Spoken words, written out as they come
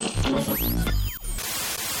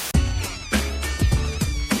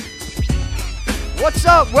What's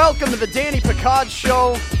up? Welcome to the Danny Picard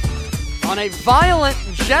Show on a Violent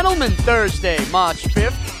Gentleman Thursday, March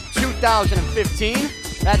 5th, 2015.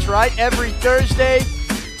 That's right, every Thursday,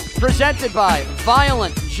 presented by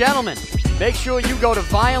Violent Gentleman. Make sure you go to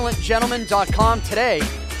violentgentleman.com today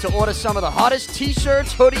to order some of the hottest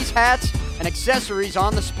t-shirts, hoodies, hats, and accessories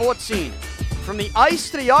on the sports scene. From the ice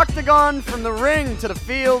to the octagon, from the ring to the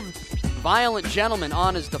field, Violent Gentleman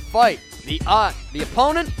honors the fight, the art, the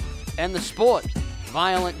opponent, and the sport.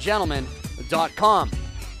 ViolentGentleman.com.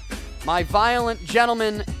 My Violent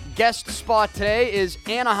Gentleman guest spot today is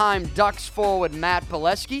Anaheim Ducks forward Matt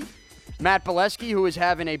Beleskey. Matt Beleskey, who is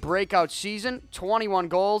having a breakout season, 21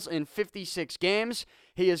 goals in 56 games.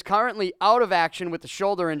 He is currently out of action with a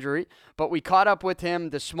shoulder injury, but we caught up with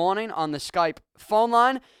him this morning on the Skype phone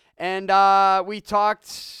line, and we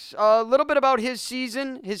talked a little bit about his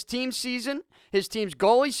season, his team's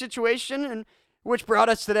goalie situation, and which brought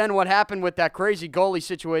us to then what happened with that crazy goalie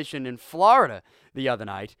situation in Florida the other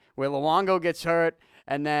night, where Luongo gets hurt,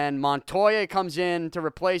 and then Montoya comes in to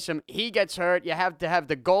replace him. He gets hurt. You have to have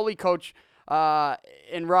the goalie coach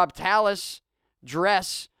in Rob Tallis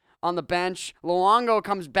dress on the bench. Luongo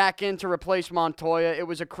comes back in to replace Montoya. It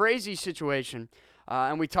was a crazy situation,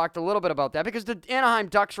 and we talked a little bit about that because the Anaheim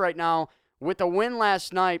Ducks right now, with the win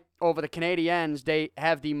last night over the Canadiens, they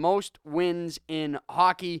have the most wins in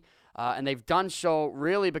hockey. And they've done so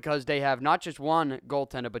really because they have not just one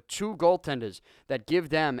goaltender, but two goaltenders that give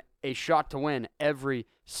them a shot to win every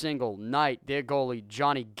single night. Their goalie,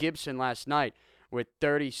 Johnny Gibson, last night with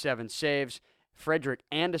 37 saves. Frederick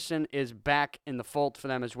Anderson is back in the fold for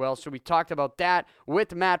them as well. So we talked about that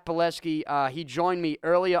with Matt Beleskey. He joined me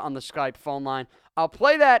earlier on the Skype phone line. I'll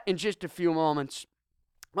play that in just a few moments.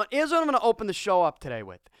 But here's what I'm going to open the show up today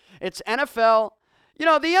with. It's NFL. You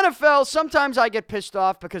know, the NFL, sometimes I get pissed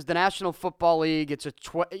off because the National Football League, it's a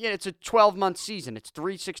 12-month season. It's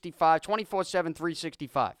 365, 24/7,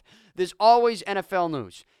 365. There's always NFL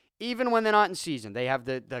news, even when they're not in season. They have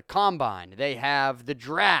the combine. They have the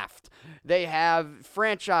draft. They have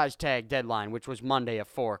franchise tag deadline, which was Monday at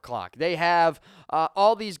 4 o'clock. They have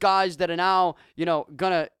all these guys that are now,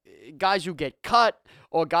 guys who get cut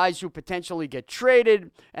or guys who potentially get traded,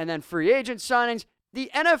 and then free agent signings. The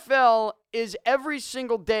NFL is every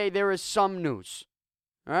single day there is some news,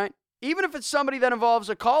 all right? Even if it's somebody that involves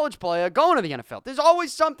a college player going to the NFL, there's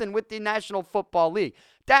always something with the National Football League.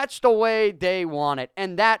 That's the way they want it,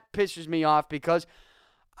 and that pisses me off because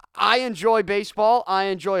I enjoy baseball, I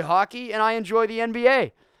enjoy hockey, and I enjoy the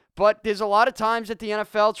NBA. But there's a lot of times that the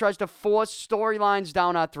NFL tries to force storylines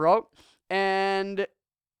down our throat, and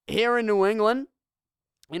here in New England,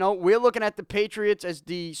 you know, we're looking at the Patriots as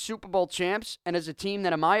the Super Bowl champs and as a team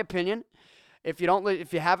that, in my opinion, if you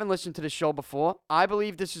haven't listened to the show before, I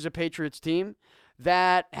believe this is a Patriots team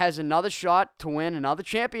that has another shot to win another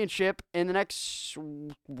championship in the next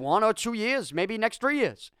 1 or 2 years, maybe next 3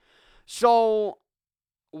 years. So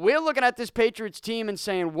we're looking at this Patriots team and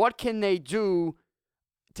saying, what can they do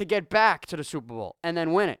to get back to the Super Bowl and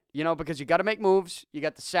then win it? You know, because you got to make moves. You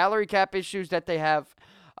got the salary cap issues that they have.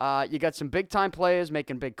 You got some big-time players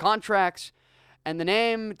making big contracts. And the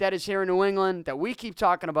name that is here in New England that we keep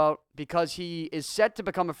talking about because he is set to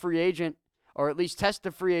become a free agent, or at least test the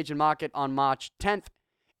free agent market on March 10th,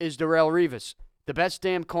 is Darrelle Revis, the best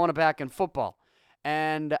damn cornerback in football.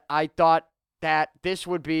 And I thought that this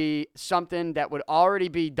would be something that would already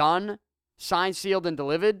be done, signed, sealed, and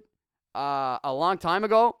delivered a long time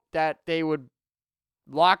ago, that they would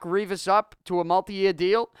lock Revis up to a multi-year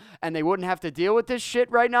deal, and they wouldn't have to deal with this shit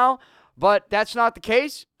right now. But that's not the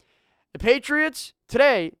case. The Patriots,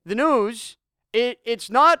 today, the news, it's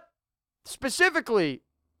not specifically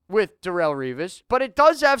with Darrelle Revis, but it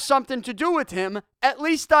does have something to do with him, at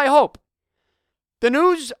least I hope. The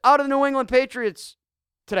news out of the New England Patriots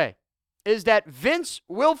today is that Vince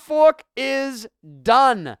Wilfork is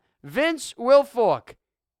done. Vince Wilfork,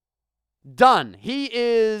 done. He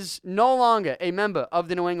is no longer a member of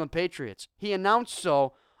the New England Patriots. He announced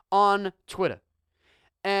so on Twitter.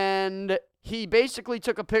 And he basically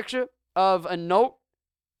took a picture of a note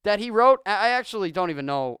that he wrote. I actually don't even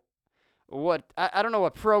know I don't know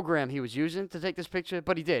what program he was using to take this picture,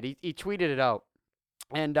 but he did. He tweeted it out.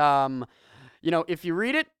 And, if you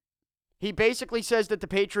read it, he basically says that the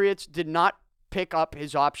Patriots did not pick up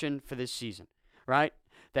his option for this season, right?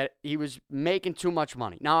 That he was making too much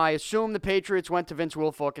money. Now, I assume the Patriots went to Vince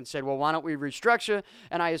Wilfork and said, well, why don't we restructure?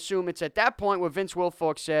 And I assume it's at that point where Vince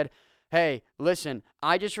Wilfork said, hey, listen,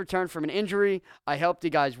 I just returned from an injury. I helped you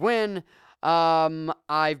guys win.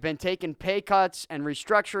 I've been taking pay cuts and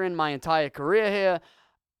restructuring my entire career here.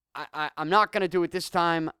 I'm not going to do it this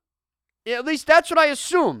time. At least that's what I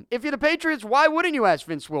assume. If you're the Patriots, why wouldn't you ask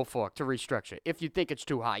Vince Wilfork to restructure if you think it's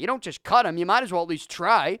too high? You don't just cut him. You might as well at least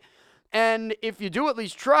try. And if you do at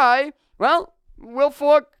least try, well,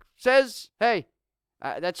 Wilfork says, hey,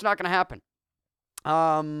 that's not going to happen.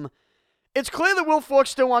 It's clear that Wilfork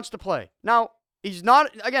still wants to play. Now, he's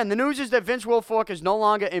not, again, the news is that Vince Wilfork is no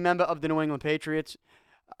longer a member of the New England Patriots.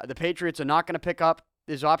 The Patriots are not going to pick up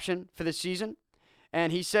his option for this season.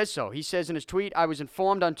 And he says so. He says in his tweet, I was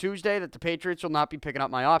informed on Tuesday that the Patriots will not be picking up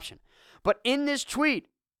my option. But in this tweet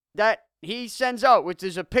that he sends out, which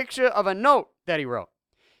is a picture of a note that he wrote,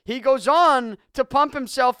 he goes on to pump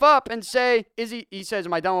himself up and say, he says,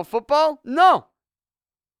 am I done with football? No.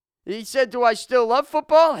 He said, do I still love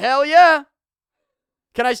football? Hell yeah.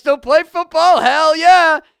 Can I still play football? Hell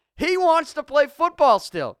yeah. He wants to play football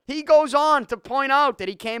still. He goes on to point out that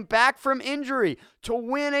he came back from injury to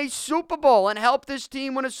win a Super Bowl and help this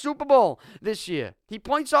team win a Super Bowl this year. He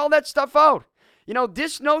points all that stuff out. You know,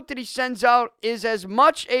 this note that he sends out is as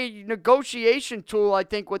much a negotiation tool, I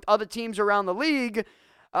think, with other teams around the league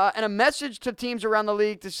and a message to teams around the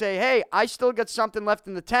league to say, hey, I still got something left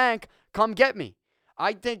in the tank. Come get me.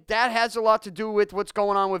 I think that has a lot to do with what's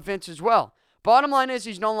going on with Vince as well. Bottom line is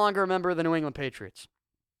he's no longer a member of the New England Patriots.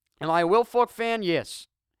 Am I a Wilfork fan? Yes.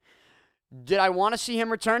 Did I want to see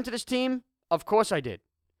him return to this team? Of course I did.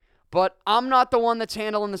 But I'm not the one that's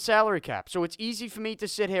handling the salary cap, so it's easy for me to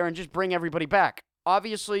sit here and just bring everybody back.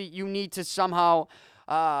 Obviously, you need to somehow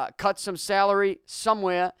cut some salary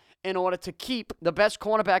somewhere in order to keep the best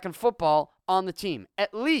cornerback in football on the team.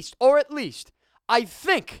 At least, I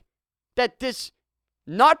think that this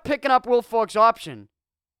not picking up Wilfork's option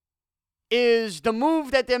is the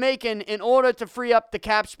move that they're making in order to free up the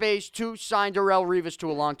cap space to sign Darrelle Revis to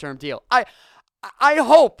a long-term deal. I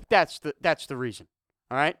hope that's the reason.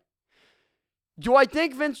 All right. Do I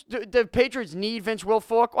think the Patriots need Vince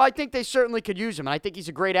Wilfork? Well, I think they certainly could use him, and I think he's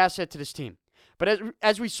a great asset to this team. But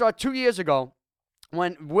as we saw 2 years ago,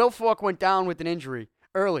 when Wilfork went down with an injury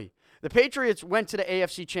early, the Patriots went to the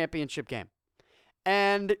AFC Championship game.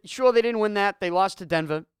 And sure, they didn't win that. They lost to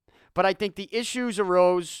Denver. But I think the issues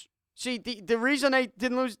arose. See, the reason they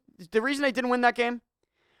didn't win that game,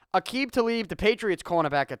 Aqib Talib, the Patriots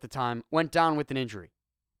cornerback at the time, went down with an injury.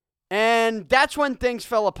 And that's when things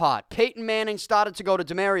fell apart. Peyton Manning started to go to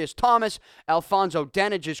Demaryius Thomas. Alfonso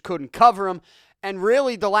Dena just couldn't cover him. And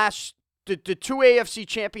really the two AFC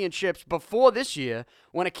championships before this year,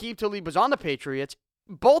 when Aqib Talib was on the Patriots,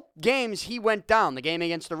 both games he went down. The game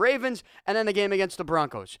against the Ravens and then the game against the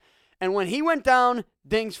Broncos. And when he went down,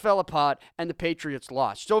 things fell apart, and the Patriots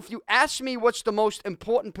lost. So if you ask me what's the most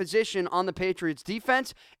important position on the Patriots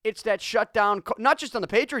defense, it's that shutdown, not just on the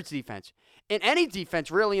Patriots defense, in any defense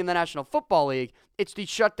really in the National Football League, it's the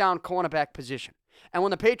shutdown cornerback position. And when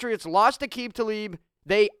the Patriots lost Aqib Talib,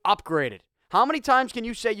 they upgraded. How many times can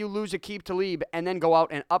you say you lose Aqib Talib and then go out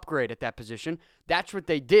and upgrade at that position? That's what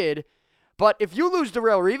they did. But if you lose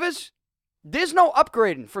Darrelle Revis, there's no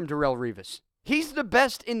upgrading from Darrelle Revis. He's the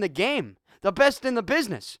best in the game, the best in the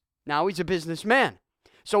business. Now he's a businessman.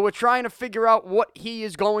 So we're trying to figure out what he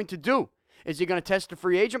is going to do. Is he going to test the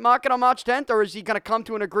free agent market on March 10th, or is he going to come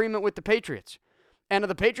to an agreement with the Patriots? And are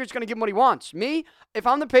the Patriots going to give him what he wants? Me, if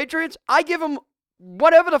I'm the Patriots, I give him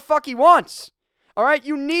whatever the fuck he wants. All right?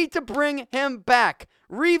 You need to bring him back.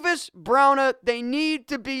 Revis, Browner, they need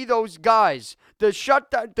to be those guys, the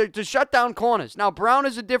shutdown corners. Now,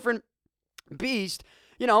 Browner's a different beast.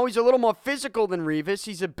 You know, he's a little more physical than Revis.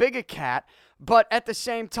 He's a bigger cat. But at the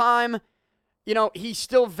same time, you know, he's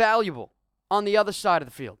still valuable on the other side of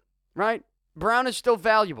the field, right? Brown is still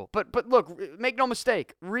valuable. But look, make no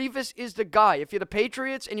mistake. Revis is the guy. If you're the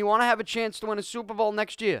Patriots and you want to have a chance to win a Super Bowl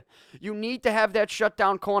next year, you need to have that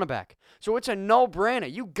shutdown cornerback. So it's a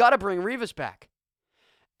no-brainer. You got to bring Revis back.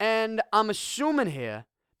 And I'm assuming here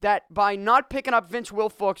that by not picking up Vince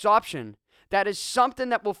Wilfork's option, that is something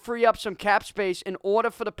that will free up some cap space in order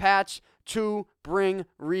for the Pats to bring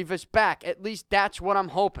Revis back. At least that's what I'm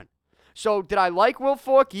hoping. So did I like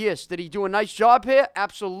Wilfork? Yes. Did he do a nice job here?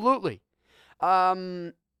 Absolutely.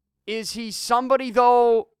 Is he somebody,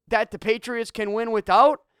 though, that the Patriots can win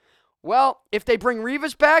without? Well, if they bring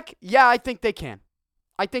Revis back, yeah, I think they can.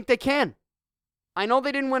 I think they can. I know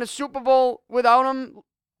they didn't win a Super Bowl without him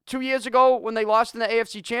 2 years ago when they lost in the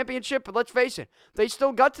AFC Championship, but let's face it, they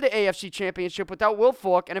still got to the AFC Championship without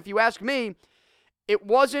Wilfork, and if you ask me,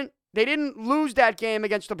 they didn't lose that game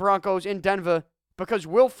against the Broncos in Denver because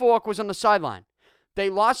Wilfork was on the sideline. They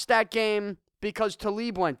lost that game because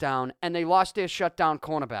Talib went down, and they lost their shutdown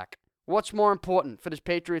cornerback. What's more important for this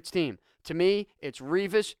Patriots team? To me, it's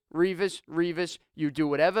Revis, Revis, Revis. You do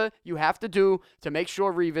whatever you have to do to make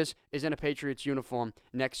sure Revis is in a Patriots uniform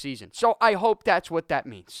next season. So I hope that's what that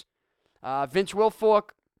means. Vince Wilfork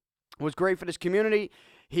was great for this community.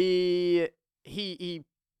 He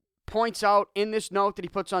points out in this note that he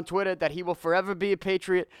puts on Twitter that he will forever be a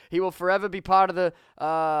Patriot. He will forever be part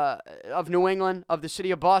of New England, of the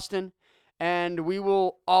city of Boston, and we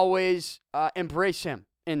will always embrace him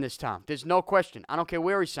in this town. There's no question. I don't care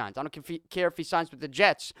where he signs. I don't care if he signs with the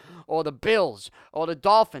Jets or the Bills or the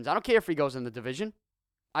Dolphins. I don't care if he goes in the division.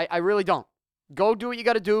 I really don't. Go do what you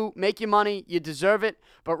got to do. Make your money. You deserve it.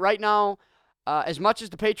 But right now, as much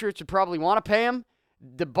as the Patriots would probably want to pay him,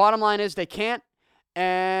 the bottom line is they can't.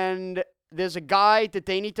 And there's a guy that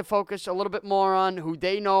they need to focus a little bit more on who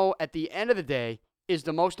they know at the end of the day is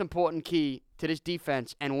the most important key to this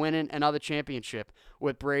defense and winning another championship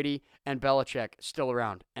with Brady and Belichick still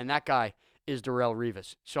around. And that guy is Darrelle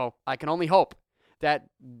Revis. So I can only hope that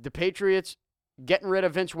the Patriots getting rid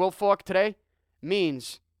of Vince Wilfork today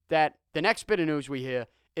means that the next bit of news we hear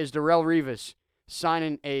is Darrelle Revis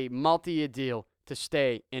signing a multi-year deal to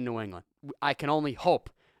stay in New England. I can only hope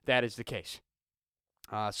that is the case.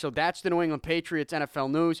 So that's the New England Patriots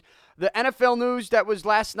NFL news. The NFL news that was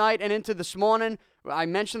last night and into this morning, I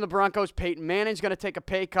mentioned the Broncos. Peyton Manning's going to take a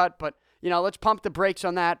pay cut, but, let's pump the brakes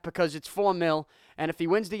on that because it's $4 million. And if he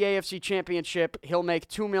wins the AFC Championship, he'll make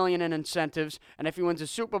 $2 million in incentives. And if he wins the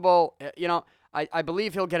Super Bowl, I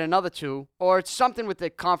believe he'll get another $2 million. Or it's something with the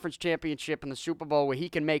conference championship and the Super Bowl where he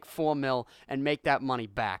can make $4 million and make that money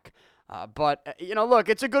back. But look,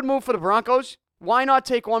 it's a good move for the Broncos. Why not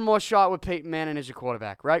take one more shot with Peyton Manning as your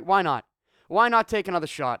quarterback, right? Why not? Why not take another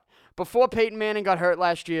shot? Before Peyton Manning got hurt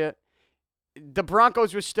last year, the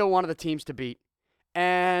Broncos were still one of the teams to beat.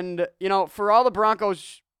 And, for all the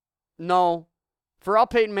Broncos know, for all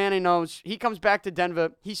Peyton Manning knows, he comes back to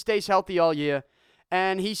Denver, he stays healthy all year,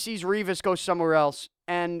 and he sees Revis go somewhere else.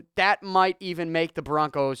 And that might even make the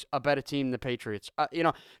Broncos a better team than the Patriots.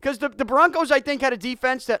 Because the Broncos, I think, had a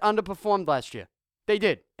defense that underperformed last year. They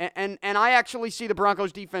did. And I actually see the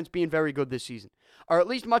Broncos defense being very good this season, or at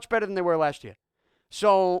least much better than they were last year.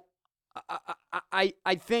 So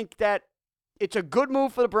I think that it's a good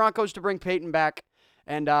move for the Broncos to bring Peyton back.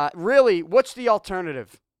 And really, what's the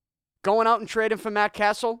alternative? Going out and trading for Matt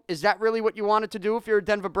Castle? Is that really what you wanted to do if you're a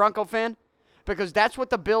Denver Bronco fan? Because that's what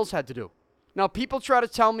the Bills had to do. Now, people try to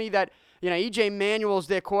tell me that, E.J. Manuel is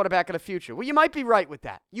their quarterback of the future. Well, you might be right with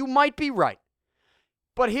that. You might be right.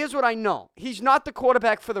 But here's what I know. He's not the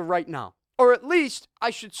quarterback for the right now. Or at least, I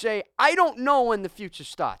should say, I don't know when the future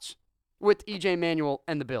starts with E.J. Manuel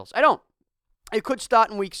and the Bills. I don't. It could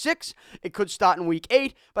start in week 6. It could start in week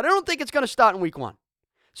 8. But I don't think it's going to start in week 1.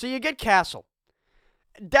 So you get Castle.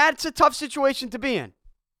 That's a tough situation to be in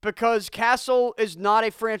because Castle is not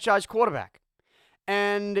a franchise quarterback.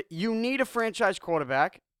 And you need a franchise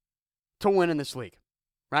quarterback to win in this league,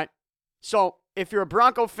 right? So if you're a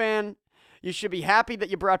Bronco fan, you should be happy that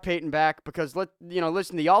you brought Peyton back because,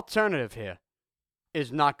 listen, the alternative here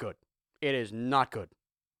is not good. It is not good.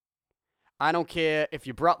 I don't care if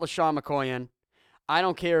you brought LaShawn McCoy in. I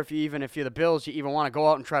don't care if you're the Bills, you even want to go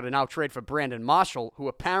out and try to now trade for Brandon Marshall, who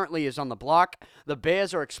apparently is on the block. The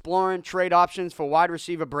Bears are exploring trade options for wide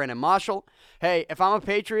receiver Brandon Marshall. Hey, if I'm a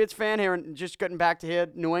Patriots fan here and just getting back to here,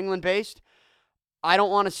 New England-based, I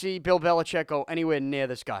don't want to see Bill Belichick go anywhere near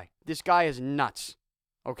this guy. This guy is nuts.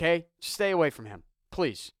 Okay? Stay away from him.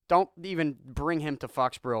 Please. Don't even bring him to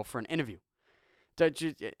Foxborough for an interview.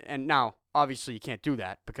 And now, obviously, you can't do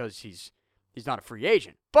that because he's not a free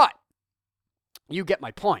agent. But you get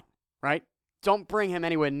my point, right? Don't bring him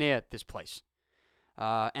anywhere near this place.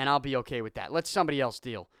 And I'll be okay with that. Let somebody else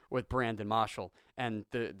deal with Brandon Marshall and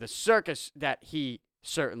the circus that he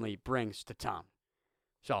certainly brings to town.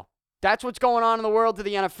 So, that's what's going on in the world of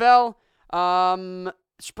the NFL.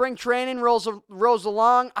 Spring training rolls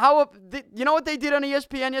along. You know what they did on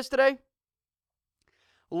ESPN yesterday?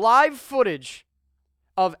 Live footage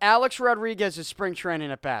of Alex Rodriguez's spring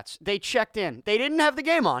training at bats. They checked in. They didn't have the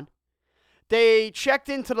game on. They checked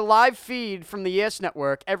into the live feed from the Yes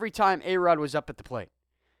Network every time A-Rod was up at the plate.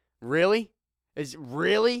 Really? Is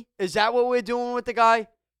that what we're doing with the guy?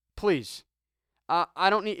 Please. I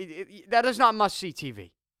don't need... That is not must-see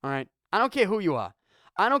TV. All right? I don't care who you are.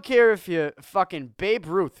 I don't care if you're fucking Babe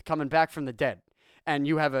Ruth coming back from the dead and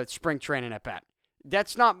you have a spring training at bat.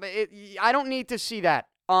 That's not... I don't need to see that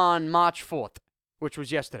on March 4th, which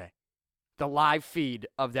was yesterday. The live feed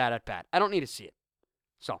of that at bat. I don't need to see it.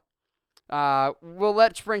 So, we'll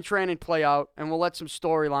let spring training play out and we'll let some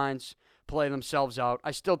storylines play themselves out.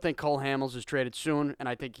 I still think Cole Hamels is traded soon, and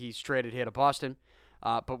I think he's traded here to Boston.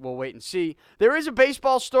 but we'll wait and see. There is a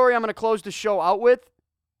baseball story I'm going to close the show out with,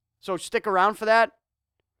 so stick around for that.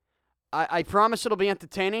 I promise it'll be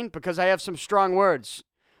entertaining because I have some strong words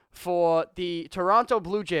for the Toronto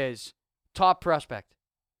Blue Jays top prospect.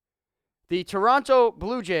 The Toronto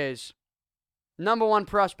Blue Jays number one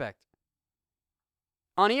prospect.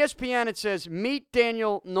 On ESPN, it says, meet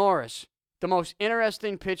Daniel Norris, the most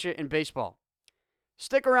interesting pitcher in baseball.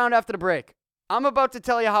 Stick around after the break. I'm about to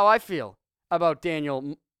tell you how I feel about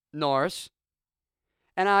Daniel Norris,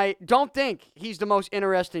 and I don't think he's the most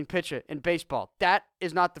interesting pitcher in baseball. That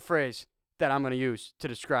is not the phrase that I'm going to use to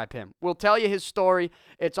describe him. We'll tell you his story.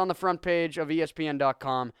 It's on the front page of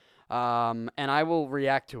ESPN.com, and I will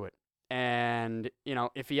react to it. And,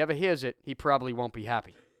 if he ever hears it, he probably won't be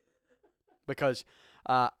happy because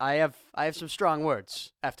I have some strong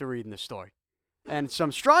words after reading this story and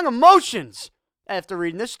some strong emotions after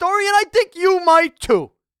reading this story, and I think you might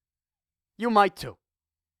too. You might too.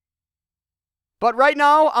 But right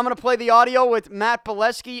now, I'm going to play the audio with Matt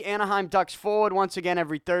Beleskey, Anaheim Ducks forward, once again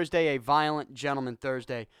every Thursday, a Violent Gentleman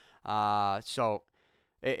Thursday. So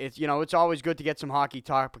it's always good to get some hockey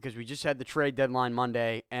talk because we just had the trade deadline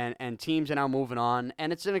Monday, and teams are now moving on.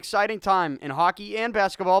 And it's an exciting time in hockey and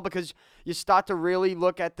basketball because you start to really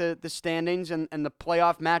look at the standings and the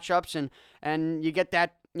playoff matchups, and you get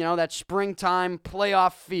that, that springtime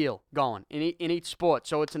playoff feel going in each sport.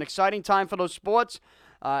 So it's an exciting time for those sports.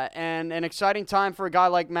 And an exciting time for a guy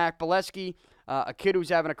like Matt Beleskey, a kid who's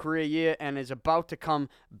having a career year and is about to come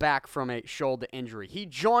back from a shoulder injury. He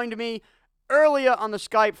joined me earlier on the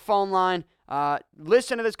Skype phone line.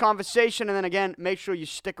 Listen to this conversation, and then again, make sure you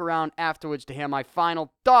stick around afterwards to hear my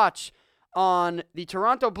final thoughts on the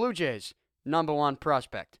Toronto Blue Jays' number one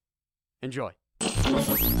prospect. Enjoy.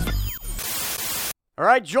 All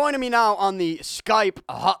right, joining me now on the Skype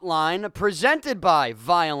hotline, presented by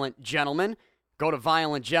Violent Gentlemen. Go to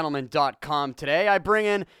violentgentleman.com today. I bring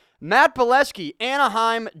in Matt Beleskey,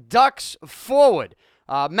 Anaheim Ducks forward.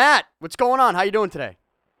 Matt, what's going on? How you doing today?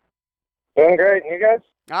 Doing great. And you guys?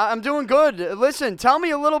 I'm doing good. Listen, tell me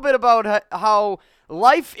a little bit about how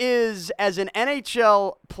life is as an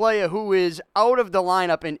NHL player who is out of the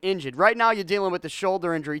lineup and injured. Right now you're dealing with the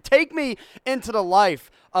shoulder injury. Take me into the life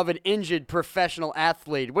of an injured professional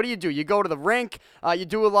athlete. What do? You go to the rink, you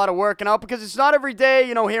do a lot of working out, because it's not every day,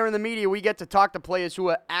 here in the media we get to talk to players who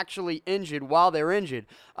are actually injured while they're injured.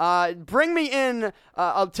 Take me in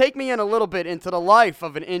a little bit into the life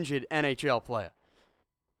of an injured NHL player.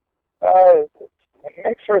 It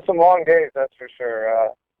makes for some long days, that's for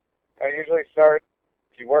sure. I usually start,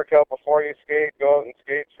 you work out before you skate, go out and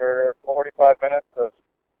skate for 45 minutes.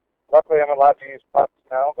 Luckily, I'm allowed to use pucks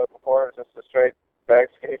now, but before it was just a straight bag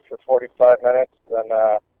skate for 45 minutes. Then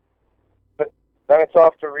it's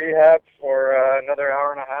off to rehab for another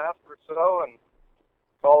hour and a half or so, and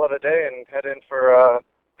call it a day and head in for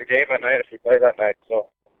the game at night if you play that night. So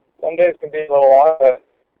some days can be a little long, but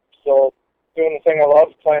still doing the thing I love,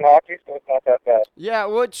 playing hockey, so it's not that bad. Yeah,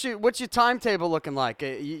 what's your timetable looking like?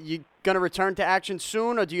 You going to return to action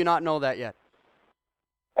soon, or do you not know that yet?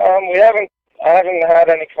 I haven't had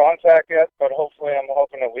any contact yet, but hopefully I'm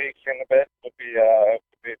hoping a week in a bit would be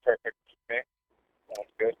perfect for me. That's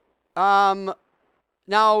good.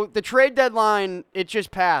 Now, the trade deadline, it just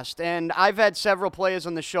passed, and I've had several players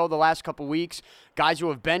on the show the last couple weeks, guys who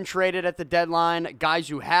have been traded at the deadline, guys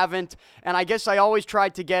who haven't, and I guess I always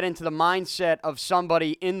tried to get into the mindset of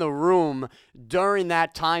somebody in the room during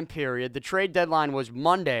that time period. The trade deadline was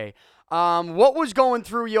Monday. What was going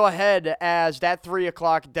through your head as that 3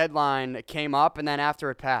 o'clock deadline came up and then after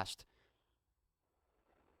it passed?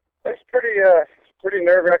 It's pretty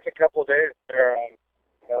nerve-wracking couple of days there.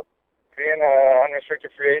 Being an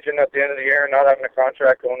unrestricted free agent at the end of the year and not having a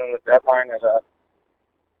contract going in the deadline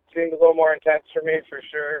seemed a little more intense for me, for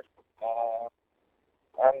sure.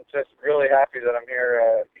 I'm just really happy that I'm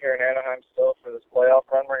here in Anaheim still for this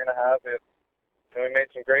playoff run we're going to have. We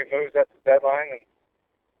made some great moves at the deadline, and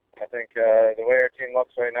I think the way our team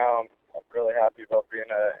looks right now, I'm really happy about being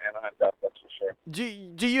an Anaheim Duck, that's for sure.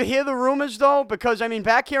 Do you hear the rumors, though? Because,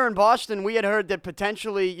 back here in Boston, we had heard that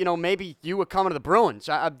potentially, maybe you were coming to the Bruins.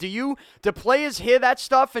 Do players hear that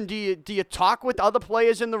stuff, and do you talk with other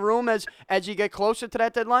players in the room as you get closer to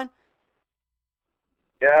that deadline?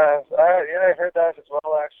 Yeah, I heard that as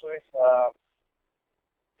well, actually.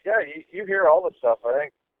 You hear all the stuff. I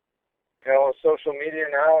think, with social media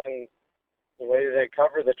now and the way they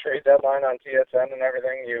cover the trade deadline on TSN and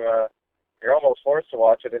everything, you're almost forced to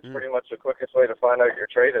watch it. It's pretty much the quickest way to find out you're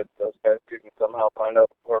traded. Those guys can somehow find out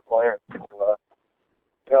before players. So,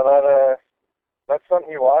 that's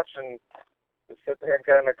something you watch and just sit there and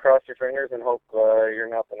kind of cross your fingers and hope you're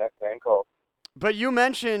not the next name call. But you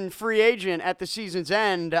mentioned free agent at the season's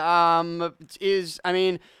end.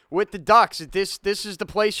 With the Ducks, this is the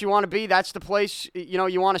place you want to be. That's the place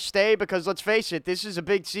you want to stay because let's face it, this is a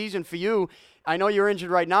big season for you. I know you're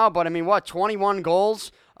injured right now, but 21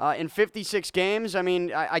 goals in 56 games.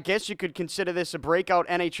 I guess you could consider this a breakout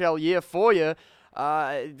NHL year for you.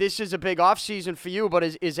 This is a big offseason for you, but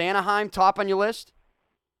is Anaheim top on your list?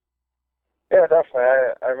 Yeah, definitely.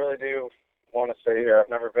 I really do want to stay here. I've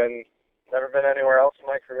never been anywhere else in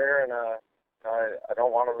my career, and I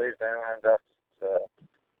don't want to leave the Anaheim Ducks.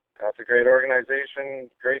 It's a great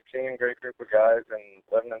organization, great team, great group of guys, and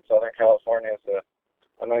living in Southern California is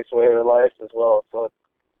a nice way of life as well. So,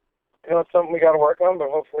 it's something we got to work on,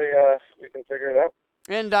 but hopefully we can figure it out.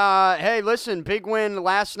 And, hey, listen, big win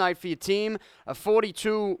last night for your team.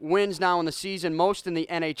 42 wins now in the season, most in the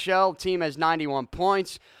NHL. Team has 91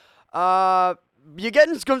 points. You're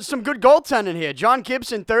getting some good goaltending here. John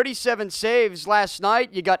Gibson, 37 saves last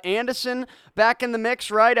night. You got Anderson back in the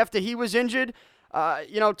mix, right, after he was injured.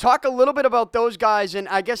 Talk a little bit about those guys and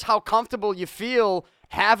I guess how comfortable you feel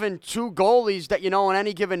having two goalies that, on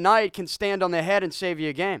any given night can stand on their head and save you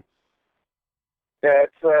a game. Yeah,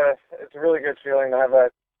 it's a really good feeling to have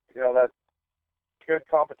that, that good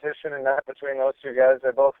competition and that between those two guys.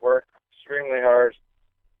 They both work extremely hard,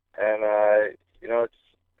 and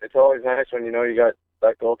it's always nice when you got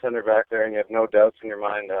that goaltender back there and you have no doubts in your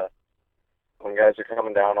mind when guys are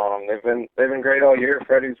coming down on them. They've been great all year.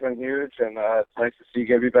 Freddie's been huge, and it's nice to see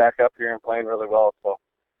Gibby back up here and playing really well. So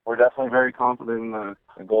we're definitely very confident in the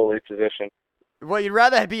goalie position. Well, you'd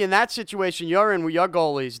rather be in that situation you're in with your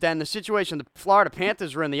goalies than the situation the Florida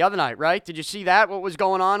Panthers were in the other night, right? Did you see that, what was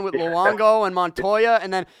going on with Luongo and Montoya?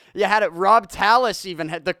 And then you had it, Rob Tallis even,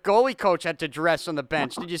 the goalie coach had to dress on the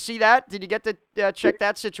bench. Did you see that? Did you get to check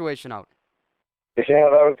that situation out? Yeah,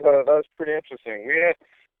 that was pretty interesting.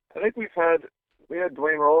 I think we had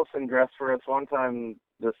Dwayne Rolison dress for us one time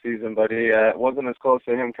this season, but it wasn't as close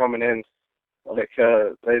to him coming in like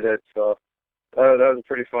they did, so... that was a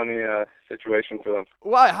pretty funny situation for them.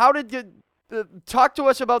 Why? How did you talk to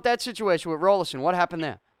us about that situation with Rolison? What happened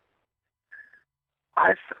there?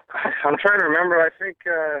 I'm trying to remember. I think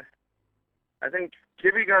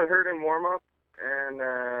Gibby got hurt in warm up, and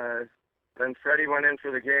then Freddie went in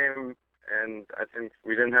for the game, and I think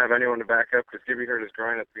we didn't have anyone to back up because Gibby hurt his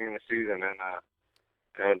groin at the beginning of the season, and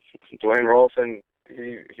Dwayne Rolison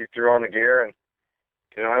he threw on the gear and.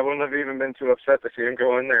 I wouldn't have even been too upset to see him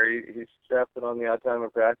go in there. He strapped it on the odd time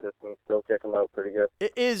of practice and still kick him out pretty good.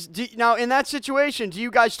 Now, in that situation, do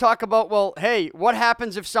you guys talk about, well, hey, what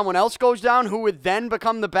happens if someone else goes down? Who would then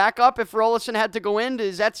become the backup if Rolison had to go in?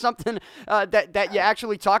 Is that something that you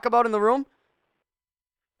actually talk about in the room?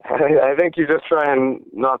 I think you just try and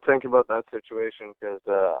not think about that situation because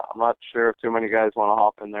I'm not sure if too many guys want to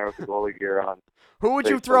hop in there with the goalie gear on. Who would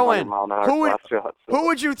you throw in? Who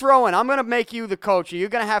would you throw in? I'm going to make you the coach. You're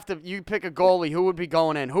going to have to pick a goalie. Who would be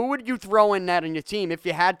going in? Who would you throw in that on your team if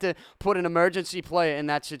you had to put an emergency player in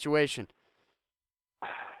that situation?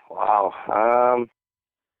 Wow.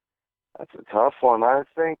 That's a tough one. I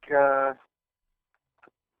think I'd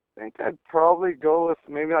probably go with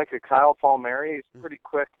maybe like a Kyle Palmieri. He's pretty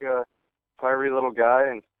quick, fiery little guy,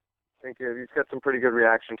 and I think he's got some pretty good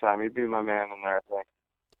reaction time. He'd be my man in there, I think.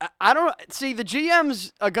 I don't see the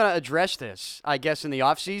GMs are going to address this, I guess, in the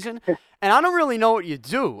offseason, and I don't really know what you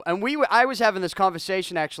do. And I was having this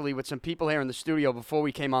conversation actually with some people here in the studio before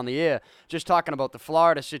we came on the air, just talking about the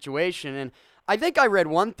Florida situation. And I think I read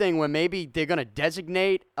one thing where maybe they're going to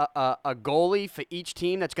designate a goalie for each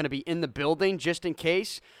team that's going to be in the building just in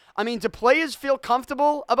case. Do players feel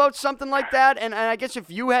comfortable about something like that? And I guess if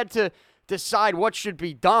you had to decide what should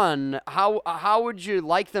be done, how would you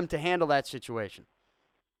like them to handle that situation?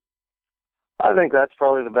 I think that's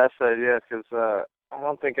probably the best idea because I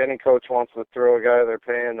don't think any coach wants to throw a guy they're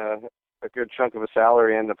paying a good chunk of a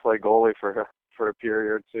salary in to play goalie for a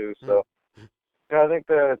period or two. So I think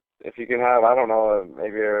that if you can have, I don't know,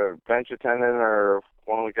 maybe a bench attendant or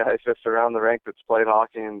one of the guys just around the rink that's played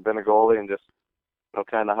hockey and been a goalie and just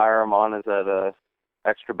kind of hire him on as that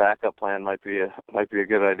extra backup plan might be a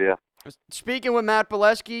good idea. Speaking with Matt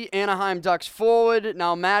Beleskey, Anaheim Ducks forward.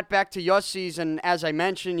 Now, Matt, back to your season. As I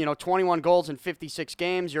mentioned, 21 goals in 56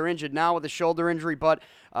 games. You're injured now with a shoulder injury, but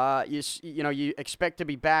you expect to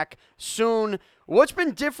be back soon. What's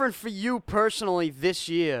been different for you personally this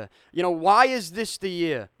year? Why is this the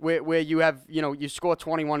year where you have, you score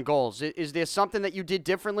 21 goals? Is there something that you did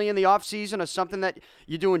differently in the offseason or something that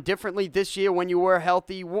you're doing differently this year when you were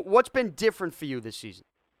healthy? What's been different for you this season?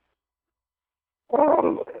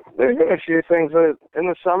 There's been a few things. In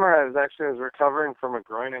the summer, I was recovering from a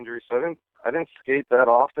groin injury, so I didn't skate that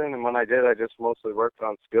often, and when I did, I just mostly worked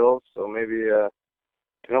on skills. So maybe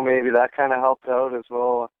maybe that kind of helped out as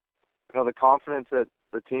well. The confidence that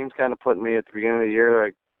the team's kind of put in me at the beginning of the year,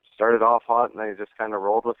 I started off hot, and I just kind of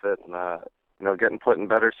rolled with it, and getting put in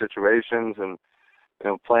better situations, and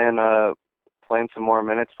playing some more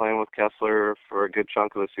minutes, playing with Kessler for a good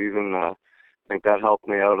chunk of the season. I think that helped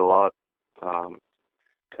me out a lot.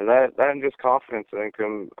 And that and just confidence. I think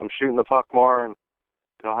I'm shooting the puck more, and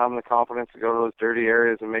having the confidence to go to those dirty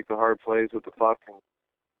areas and make the hard plays with the puck. And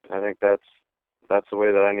I think that's the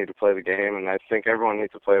way that I need to play the game, and I think everyone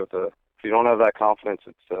needs to play with it. If you don't have that confidence,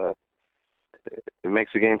 it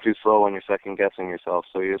makes the game too slow when you're second guessing yourself.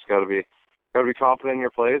 So you just gotta be confident in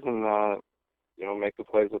your plays and make the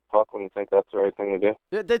plays with the puck when you think that's the right thing to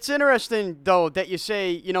do. That's interesting, though, that you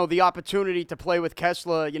say, the opportunity to play with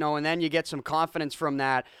Kessler, and then you get some confidence from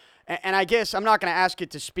that. And I guess I'm not going to ask you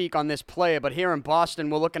to speak on this player, but here in Boston,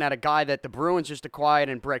 we're looking at a guy that the Bruins just acquired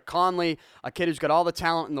in Brett Conley, a kid who's got all the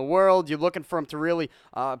talent in the world. You're looking for him to really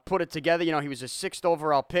put it together. He was a 6th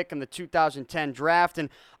overall pick in the 2010 draft. And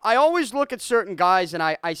I always look at certain guys and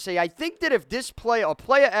I say, I think that if this player, or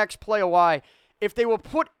player X, player Y, if they were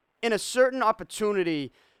put in a certain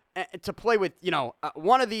opportunity to play with,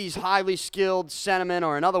 one of these highly skilled centermen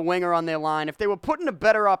or another winger on their line, if they were put in a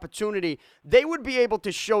better opportunity, they would be able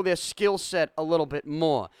to show their skill set a little bit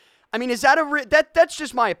more. I mean, is that that's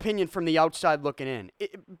just my opinion from the outside looking in.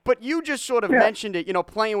 But you just sort of mentioned it,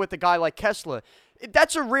 playing with a guy like Kessler.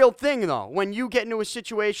 That's a real thing, though. When you get into a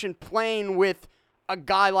situation playing with a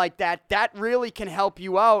guy like that, that really can help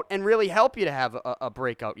you out and really help you to have a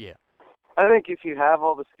breakout year. I think if you have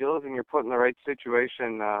all the skills and you're put in the right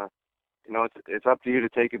situation, it's up to you to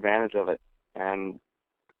take advantage of it. And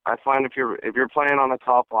I find if you're playing on the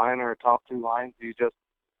top line or top 2 lines, you just,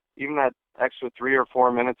 even that extra 3 or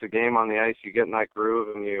 4 minutes a game on the ice, you get in that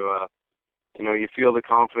groove and you feel the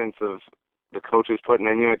confidence of the coaches putting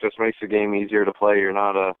in you. It just makes the game easier to play. You're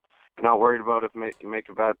not worried about if you make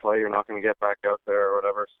a bad play, you're not going to get back out there or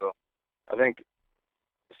whatever. So I think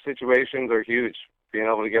situations are huge. Being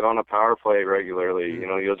able to get on a power play regularly,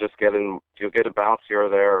 you'll get a bounce here or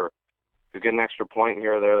there, or you'll get an extra point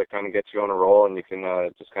here or there that kind of gets you on a roll, and you can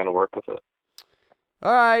just kind of work with it.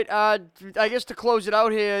 All right, I guess to close it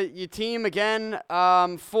out here, your team again,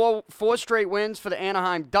 4 straight wins for the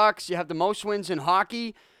Anaheim Ducks. You have the most wins in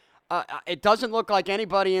hockey. It doesn't look like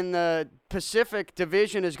anybody in the Pacific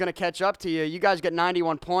Division is going to catch up to you. You guys get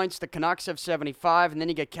 91 points. The Canucks have 75, and then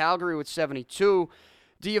you get Calgary with 72.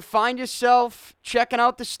 Do you find yourself checking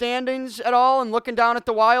out the standings at all and looking down at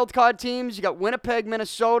the wild card teams? You got Winnipeg,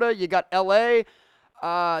 Minnesota. You got L.A.,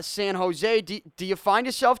 San Jose. Do you find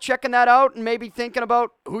yourself checking that out and maybe thinking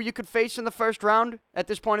about who you could face in the first round at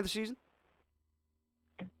this point of the season?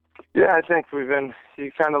 Yeah, I think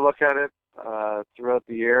you kind of look at it throughout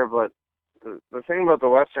the year, but the thing about the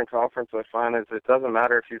Western Conference I find is it doesn't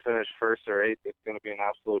matter if you finish 1st or 8th. It's going to be an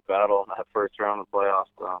absolute battle in that first round of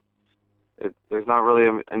playoffs. There's not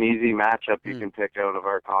really an easy matchup you can pick out of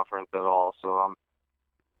our conference at all. So,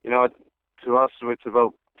 to us, it's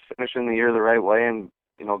about finishing the year the right way and,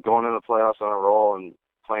 going into the playoffs on a roll and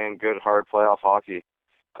playing good, hard playoff hockey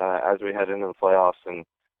as we head into the playoffs and,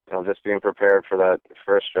 just being prepared for that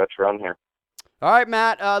first stretch run here. All right,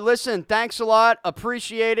 Matt. Listen, thanks a lot.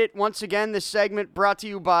 Appreciate it. Once again, this segment brought to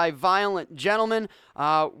you by Violent Gentlemen.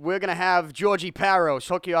 We're going to have Georgie Parros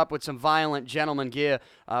hook you up with some Violent Gentlemen gear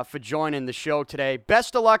for joining the show today.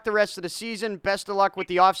 Best of luck the rest of the season. Best of luck with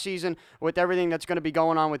the offseason, with everything that's going to be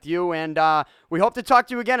going on with you. And we hope to talk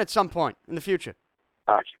to you again at some point in the future.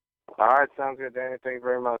 All right. Sounds good, Danny. Thank you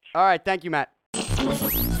very much. All right. Thank you, Matt.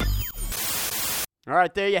 All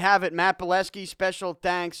right, there you have it. Matt Beleskey, special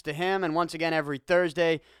thanks to him. And once again, every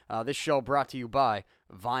Thursday, this show brought to you by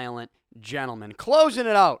Violent Gentlemen. Closing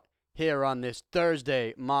it out here on this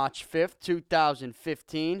Thursday, March 5th,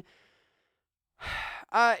 2015.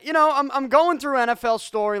 I'm going through NFL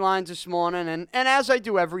storylines this morning, and as I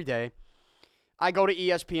do every day, I go to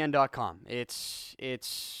ESPN.com. It's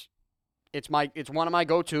one of my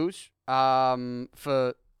go-tos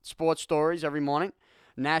for sports stories every morning,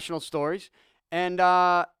 national stories. And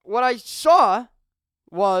what I saw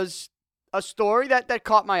was a story that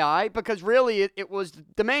caught my eye because really it was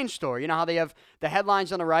the main story. You know how they have the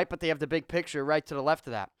headlines on the right, but they have the big picture right to the left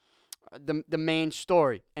of that. The main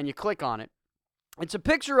story. And you click on it. It's a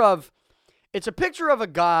picture of a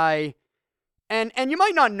guy, and you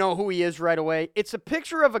might not know who he is right away. It's a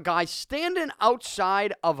picture of a guy standing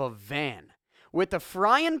outside of a van with a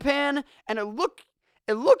frying pan, and it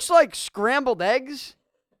looks like scrambled eggs.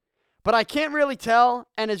 but I can't really tell.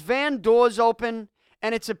 And his van door's open,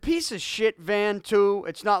 and it's a piece of shit van, too.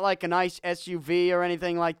 It's not like a nice SUV or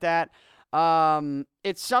anything like that.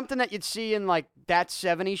 It's something that you'd see in, like, That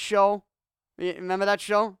 70s Show. Remember that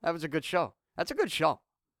show? That was a good show. That's a good show.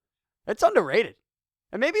 It's underrated.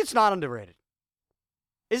 And maybe it's not underrated.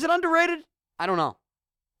 Is it underrated? I don't know.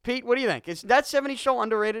 Pete, what do you think? Is That 70s Show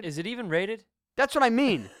underrated? Is it even rated? That's what I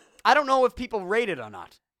mean. I don't know if people rate it or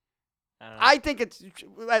not. I don't know. I think it's.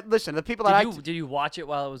 Listen, the people Did you watch it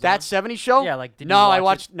while it was That on? 70s Show? Yeah, like, I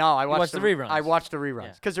watched watched the reruns. I watched the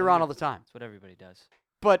reruns because they're on all the time. That's what everybody does.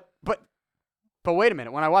 But wait a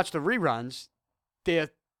minute. When I watch the reruns,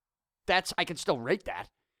 I can still rate that,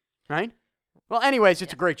 right? Well, anyways,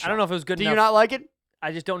 it's a great show. I don't know if it was good enough. Do you not like it?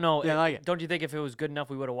 I just don't know. Yeah, I like it. Don't you think if it was good enough,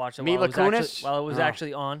 we would have watched it Mila Kunis? while it was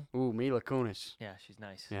actually on? Ooh, Mila Kunis. Yeah, she's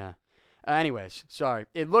nice. Yeah. Anyways, sorry.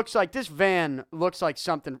 It looks like this van looks like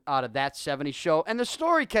something out of That 70s Show, and the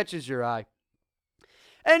story catches your eye.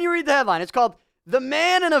 And you read the headline. It's called The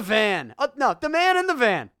Man in a Van. The Man in the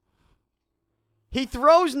Van. He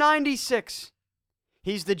throws 96.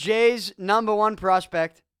 He's the Jays' #1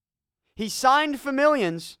 prospect. He signed for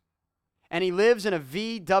millions, and he lives in a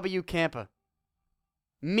VW camper.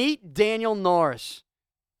 Meet Daniel Norris,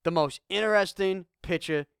 the most interesting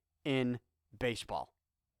pitcher in baseball.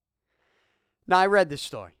 Now, I read this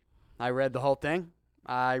story. I read the whole thing.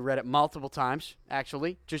 I read it multiple times,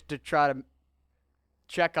 actually, just to try to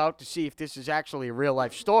check out to see if this is actually a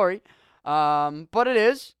real-life story. But it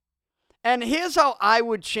is. And here's how I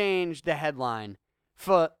would change the headline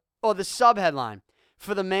or the sub-headline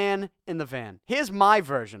for The Man in the Van. Here's my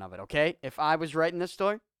version of it, okay? If I was writing this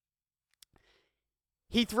story.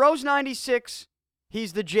 He throws 96.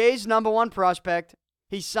 He's the Jays' #1 prospect.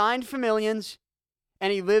 He signed for millions,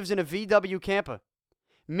 and he lives in a VW camper.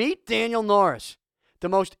 Meet Daniel Norris, the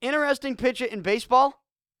most interesting pitcher in baseball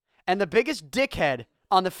and the biggest dickhead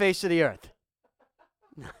on the face of the earth.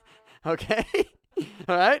 Okay?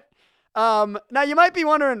 All right? Now, you might be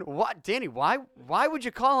wondering, what, Danny, why would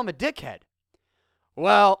you call him a dickhead?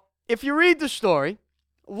 Well, if you read the story,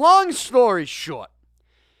 long story short,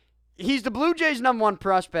 he's the Blue Jays' #1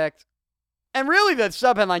 prospect, and really the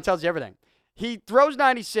subheadline tells you everything. He throws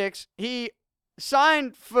 96. He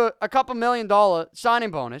signed for a couple $1 million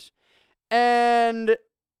signing bonus, and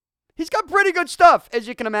he's got pretty good stuff, as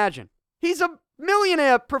you can imagine. He's a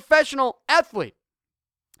millionaire professional athlete,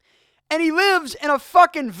 and he lives in a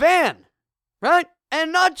fucking van, right?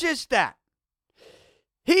 And not just that.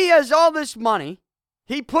 He has all this money.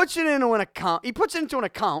 He puts it into an account.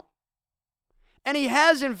 And he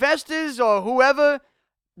has investors or whoever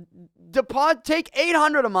take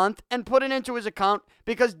 $800 a month and put it into his account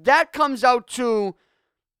because that comes out to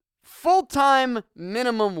full-time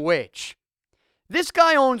minimum wage. This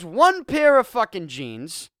guy owns one pair of fucking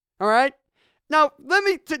jeans, all right? Now, let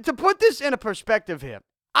me, to put this in a perspective here,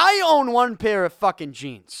 I own one pair of fucking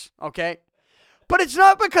jeans, okay? But it's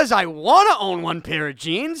not because I want to own one pair of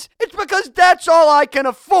jeans. It's because that's all I can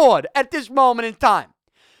afford at this moment in time.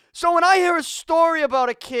 So when I hear a story about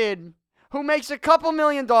a kid who makes a couple $1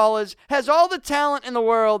 million, has all the talent in the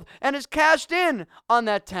world, and is cashed in on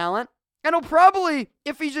that talent, and he'll probably,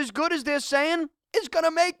 if he's as good as they're saying, is going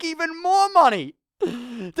to make even more money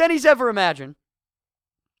than he's ever imagined.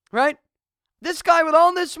 Right? This guy with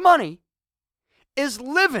all this money is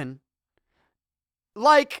living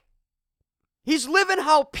like he's living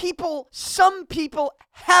how some people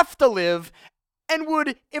have to live and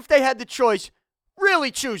would, if they had the choice,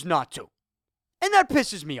 really choose not to. And that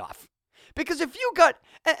pisses me off. Because if you got,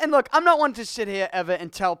 and look, I'm not one to sit here ever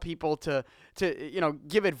and tell people to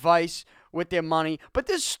give advice with their money, but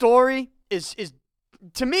this story is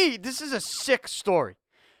to me, this is a sick story.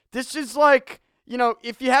 This is like,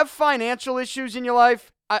 if you have financial issues in your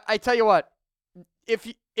life, I tell you what, if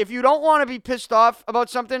you don't want to be pissed off about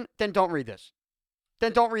something, then don't read this.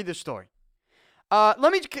 Then don't read this story.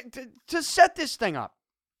 Let me, to set this thing up,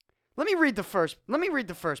 let me read the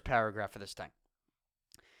first paragraph of this thing.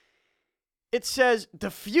 It says,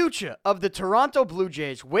 the future of the Toronto Blue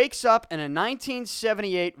Jays wakes up in a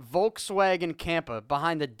 1978 Volkswagen camper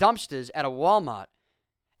behind the dumpsters at a Walmart,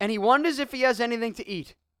 and he wonders if he has anything to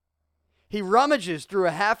eat. He rummages through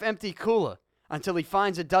a half-empty cooler until he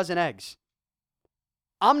finds a dozen eggs.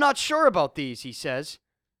 I'm not sure about these, he says,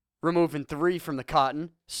 removing 3 from the carton,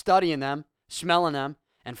 studying them, smelling them,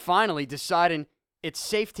 and finally deciding it's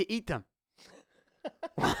safe to eat them.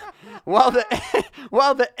 While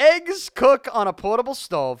the eggs cook on a portable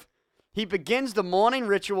stove, he begins the morning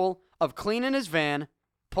ritual of cleaning his van,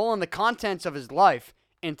 pulling the contents of his life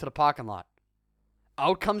into the parking lot.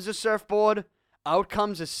 Out comes a surfboard, out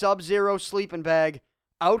comes a Sub-Zero sleeping bag,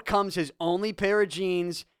 Out comes his only pair of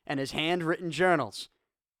jeans and his handwritten journals.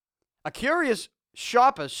 A curious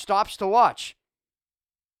shopper stops to watch.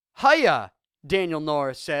 "Hiya," Daniel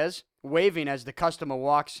Norris says, waving as the customer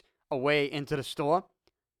walks away into the store.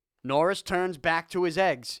 Norris turns back to his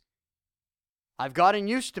eggs. "I've gotten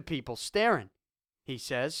used to people staring," he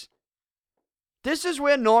says. This is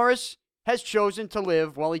where Norris has chosen to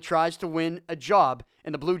live while he tries to win a job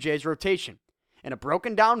in the Blue Jays rotation, in a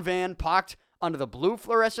broken-down van parked under the blue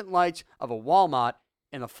fluorescent lights of a Walmart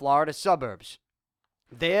in the Florida suburbs.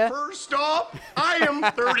 There, First off, I am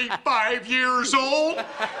 35 years old.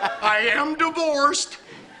 I am divorced,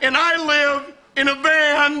 and I live in a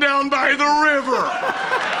van down by the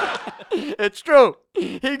river. it's true.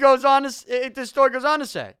 He goes on to, the story goes on to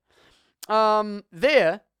say,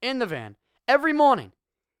 there, in the van, every morning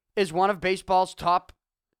is one of baseball's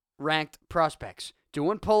top-ranked prospects,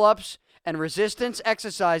 doing pull-ups and resistance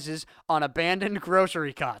exercises on abandoned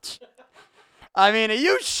grocery carts. I mean, are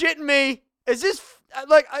you shitting me? Is this,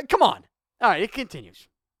 come on. All right, it continues.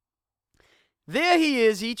 There he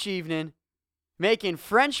is each evening, making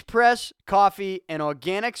French press coffee and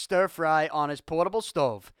organic stir fry on his portable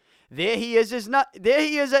stove. There he is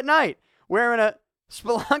at night, wearing a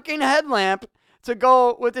spelunking headlamp to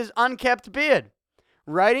go with his unkempt beard,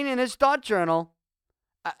 writing in his thought journal.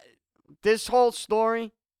 This whole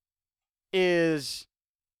story is,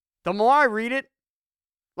 the more I read it,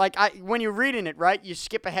 when you're reading it, right, you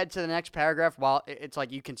skip ahead to the next paragraph while it's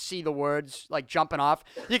like you can see the words jumping off.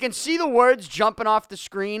 You can see the words jumping off the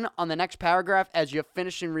screen on the next paragraph as you're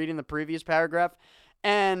finishing reading the previous paragraph.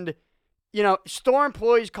 And, store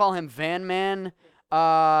employees call him Van Man.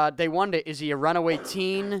 They wonder, is he a runaway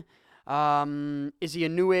teen? Is he a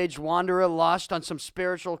new age wanderer lost on some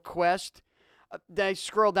spiritual quest? They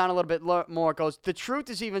scroll down a little bit more. It goes, the truth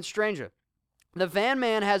is even stranger. The Van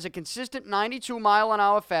Man has a consistent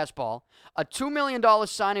 92-mile-an-hour fastball, a $2 million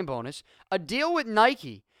signing bonus, a deal with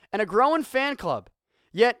Nike, and a growing fan club.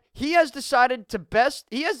 Yet he has decided the best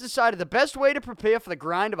way to prepare for the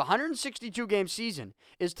grind of a 162-game season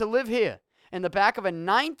is to live here in the back of a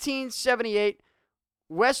 1978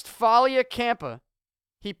 Westphalia camper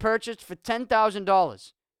he purchased for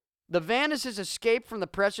 $10,000. The van is his escape from the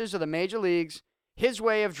pressures of the major leagues, his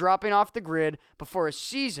way of dropping off the grid before a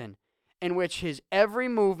season in which his every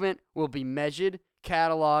movement will be measured,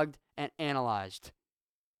 cataloged, and analyzed.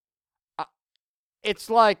 It's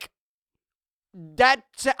like that.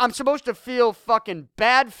 I'm supposed to feel fucking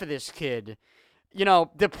bad for this kid.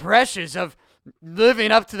 The pressures of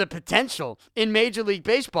living up to the potential in Major League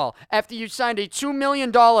Baseball after you signed a $2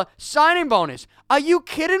 million signing bonus. Are you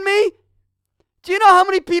kidding me? Do you know how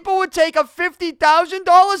many people would take a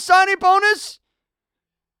 $50,000 signing bonus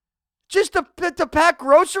just to pack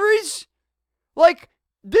groceries?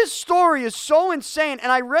 This story is so insane,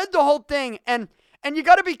 and I read the whole thing, and you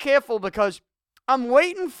got to be careful because I'm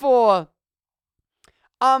waiting for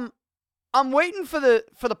the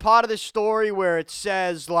part of this story where it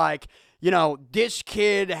says this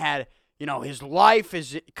kid had, his life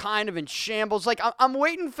is kind of in shambles. I'm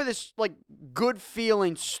waiting for this good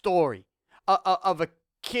feeling story of a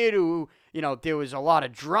kid who, there was a lot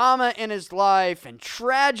of drama in his life and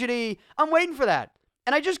tragedy. I'm waiting for that,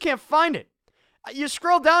 and I just can't find it. You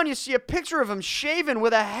scroll down, you see a picture of him shaving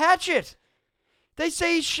with a hatchet. They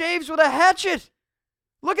say he shaves with a hatchet.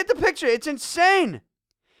 Look at the picture. It's insane.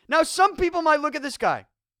 Now, some people might look at this guy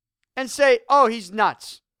and say, oh, he's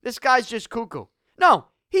nuts. This guy's just cuckoo. No,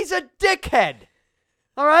 he's a dickhead.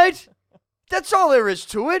 All right? That's all there is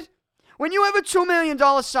to it. When you have a $2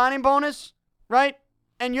 million signing bonus, right,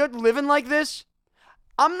 and you're living like this,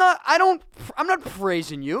 I'm not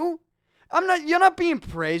praising you. You're not being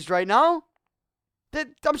praised right now.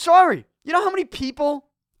 I'm sorry. You know how many people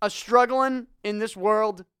are struggling in this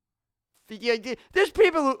world? There's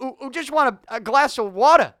people who just want a glass of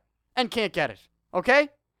water and can't get it, okay?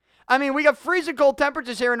 I mean, we got freezing cold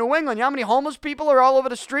temperatures here in New England. You know how many homeless people are all over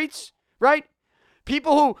the streets, right?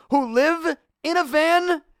 People who live in a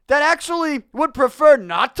van that actually would prefer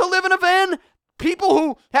not to live in a van. People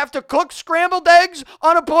who have to cook scrambled eggs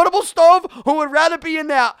on a portable stove who would rather be in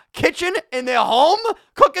their kitchen, in their home,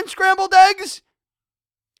 cooking scrambled eggs.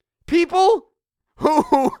 People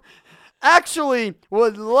who actually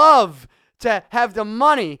would love to have the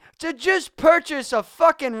money to just purchase a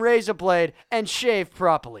fucking razor blade and shave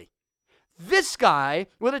properly. This guy,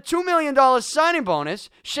 with a $2 million signing bonus,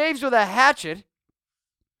 shaves with a hatchet,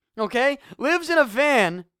 okay, lives in a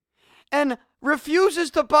van, and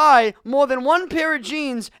refuses to buy more than one pair of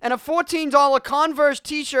jeans and a $14 Converse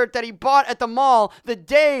t-shirt that he bought at the mall the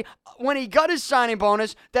day when he got his signing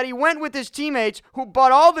bonus, that he went with his teammates who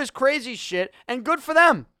bought all this crazy shit, and good for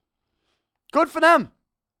them. Good for them.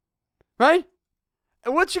 Right?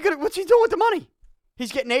 And what's he doing with the money?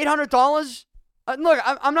 He's getting $800? Look,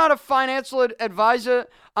 I'm not a financial advisor.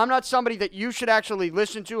 I'm not somebody that you should actually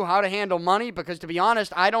listen to how to handle money because, to be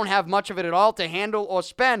honest, I don't have much of it at all to handle or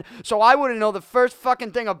spend, so I wouldn't know the first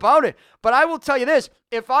fucking thing about it. But I will tell you this.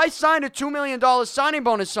 If I signed a $2 million signing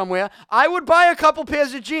bonus somewhere, I would buy a couple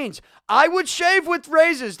pairs of jeans. I would shave with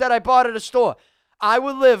razors that I bought at a store. I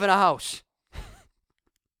would live in a house.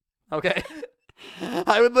 Okay?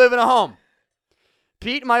 I would live in a home.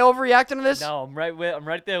 Pete, am I overreacting to this? No, I'm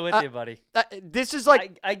right there with you, buddy. This is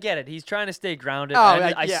like... I get it. He's trying to stay grounded. Oh,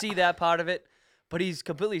 I yeah. see that part of it, but he's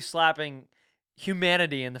completely slapping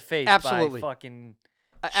humanity in the face Absolutely. by fucking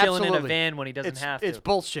chilling in a Absolutely. van when he doesn't have to. It's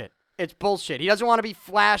bullshit. It's bullshit. He doesn't want to be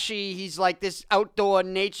flashy. He's like this outdoor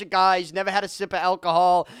nature guy. He's never had a sip of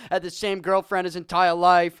alcohol, had the same girlfriend his entire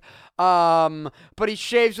life. But he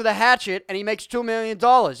shaves with a hatchet, and he makes $2 million,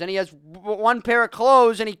 and he has one pair of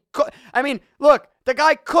clothes, and look, the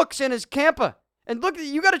guy cooks in his camper. And look,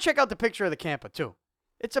 you got to check out the picture of the camper, too.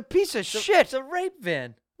 It's a piece of shit. It's a rape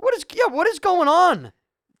van. What is going on?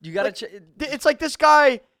 You got to It's like this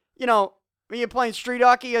guy, when you're playing street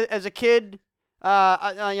hockey as a kid,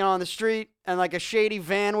 on the street, and like a shady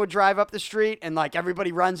van would drive up the street, and like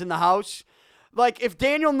everybody runs in the house. Like if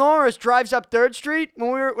Daniel Norris drives up 3rd Street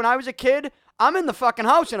when I was a kid, I'm in the fucking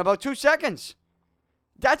house in about 2 seconds.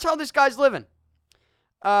 That's how this guy's living.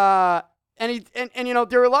 There are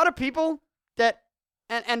a lot of people that,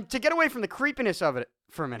 and to get away from the creepiness of it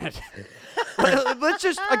for a minute, let's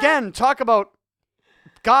just again talk about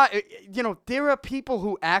God. There are people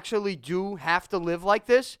who actually do have to live like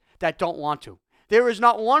this that don't want to. There is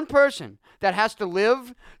not one person that has to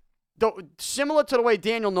live similar to the way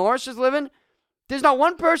Daniel Norris is living. There's not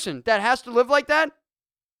one person that has to live like that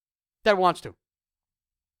wants to.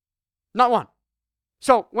 Not one.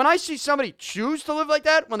 So when I see somebody choose to live like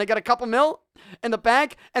that, when they got a couple mil in the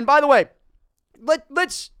bank, and by the way,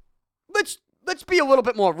 let's be a little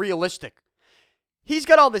bit more realistic. He's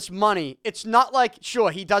got all this money. It's not like,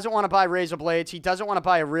 sure, he doesn't want to buy razor blades. He doesn't want to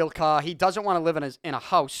buy a real car. He doesn't want to live in a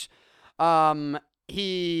house.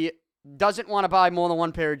 He doesn't want to buy more than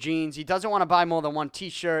one pair of jeans. He doesn't want to buy more than one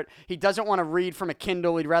t-shirt. He doesn't want to read from a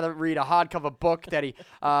Kindle. He'd rather read a hardcover book that he,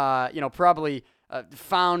 probably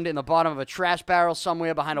found in the bottom of a trash barrel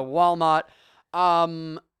somewhere behind a Walmart.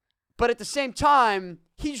 But at the same time,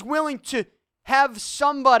 he's willing to have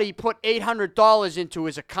somebody put $800 into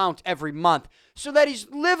his account every month so that he's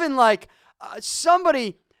living like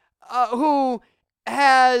somebody who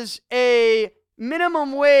has a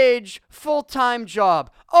minimum wage full-time job.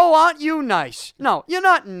 Oh, aren't you nice? No, you're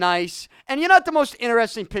not nice, and you're not the most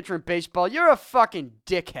interesting pitcher in baseball. You're a fucking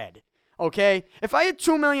dickhead, okay? If I had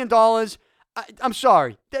 $2 million, I'm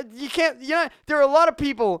sorry. You can't, there are a lot of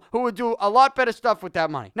people who would do a lot better stuff with that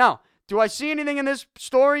money. Now, do I see anything in this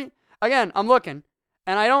story? Again, I'm looking,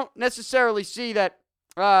 and I don't necessarily see that,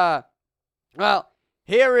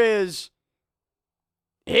 here is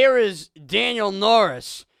Daniel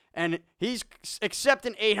Norris, and he's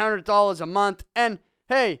accepting $800 a month, and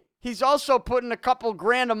hey, he's also putting a couple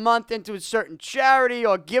grand a month into a certain charity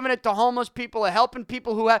or giving it to homeless people or helping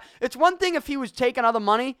people who have. It's one thing if he was taking other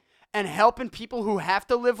money and helping people who have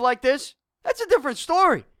to live like this. That's a different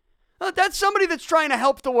story. That's somebody that's trying to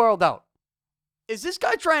help the world out. Is this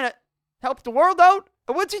guy trying to help the world out?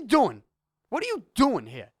 Or what's he doing? What are you doing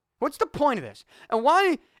here? What's the point of this? And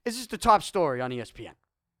why is this the top story on ESPN?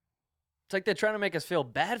 It's like they're trying to make us feel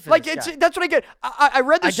bad for this guy. That's what I get. I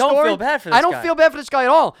read the story. I don't feel bad for this guy. I don't feel bad for this guy at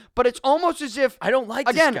all. But it's almost as if... I don't like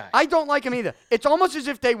this guy. I don't like him either. It's almost as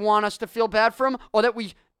if they want us to feel bad for him, or that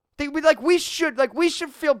we should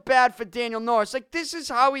feel bad for Daniel Norris. Like, this is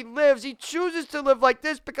how he lives. He chooses to live like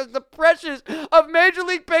this because the pressures of Major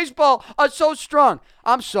League Baseball are so strong.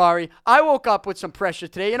 I'm sorry. I woke up with some pressure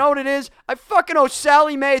today. You know what it is? I fucking owe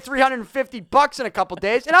Sally Mae $350 in a couple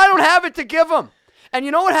days, and I don't have it to give him. And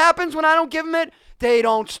you know what happens when I don't give them it? They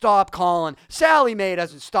don't stop calling. Sally Mae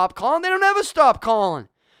doesn't stop calling. They don't ever stop calling.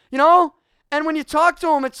 And when you talk to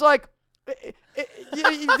them, it's like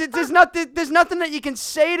there's nothing that you can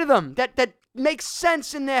say to them that makes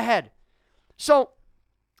sense in their head. So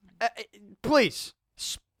please,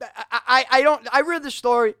 I read the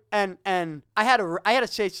story and I had to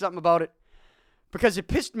say something about it because it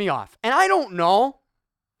pissed me off. And I don't know.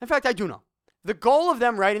 In fact, I do know. The goal of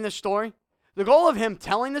them writing this story, the goal of him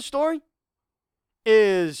telling this story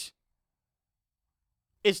is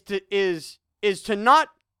is to not.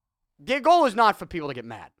 Their goal is not for people to get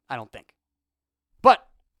mad, I don't think. But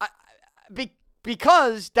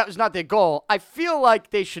because that was not their goal, I feel like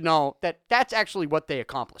they should know that that's actually what they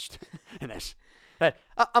accomplished in this.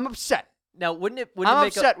 I'm upset. Now, wouldn't it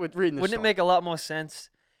upset with reading this. Wouldn't it make a lot more sense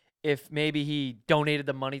if maybe he donated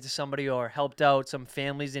the money to somebody or helped out some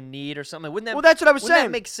families in need or something? Wouldn't that? Well, that's what I was saying. Wouldn't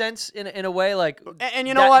that make sense in a way? Like, and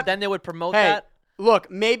you know what? Then they would promote hey, that. Look,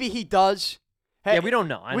 maybe he does. Hey, Yeah, we don't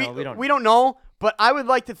know. We don't know, but I would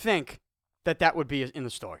like to think that would be in the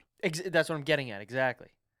story. That's what I'm getting at. Exactly.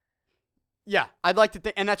 Yeah, I'd like to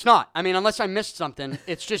think, and that's not. I mean, unless I missed something,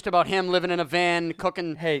 it's just about him living in a van,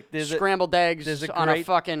 cooking scrambled eggs on a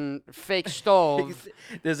fucking fake stove.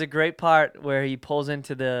 There's a great part where he pulls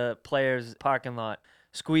into the players' parking lot,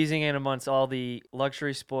 squeezing in amongst all the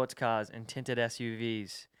luxury sports cars and tinted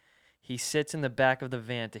SUVs. He sits in the back of the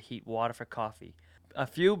van to heat water for coffee. A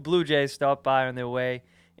few Blue Jays stop by on their way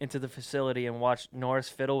into the facility and watch Norris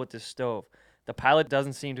fiddle with the stove. The pilot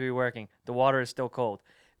doesn't seem to be working. The water is still cold.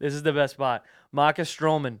 This is the best part. Marcus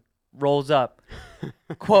Stroman rolls up.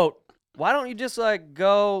 Quote, "Why don't you just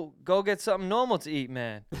go get something normal to eat,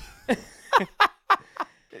 man?"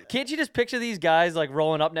 Can't you just picture these guys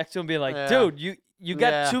rolling up next to him being like, "Dude, you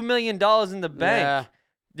got $2 million in the bank. Yeah.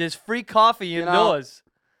 There's free coffee indoors."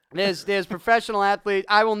 There's professional athletes.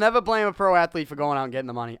 I will never blame a pro athlete for going out and getting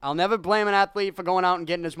the money. I'll never blame an athlete for going out and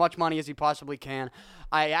getting as much money as he possibly can.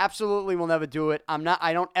 I absolutely will never do it.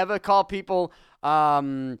 I don't ever call people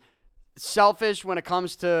selfish when it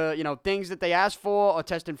comes to, things that they ask for or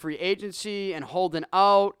testing free agency and holding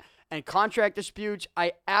out and contract disputes.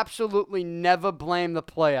 I absolutely never blame the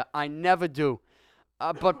player. I never do.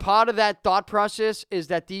 But part of that thought process is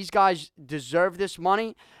that these guys deserve this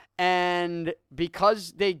money. And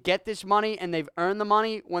because they get this money and they've earned the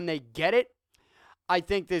money when they get it, I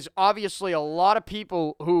think there's obviously a lot of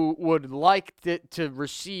people who would like to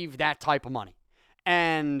receive that type of money.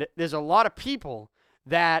 And there's a lot of people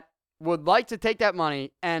that would like to take that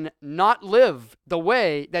money and not live the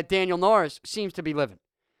way that Daniel Norris seems to be living.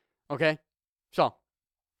 Okay? So,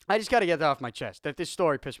 I just got to get that off my chest, that this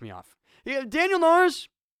story pissed me off. Daniel Norris,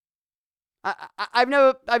 I've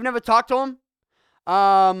never talked to him.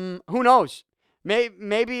 Who knows?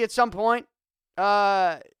 Maybe at some point,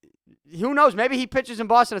 who knows? Maybe he pitches in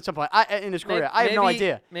Boston at some point in his career. I have no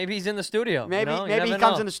idea. Maybe he's in the studio. Maybe he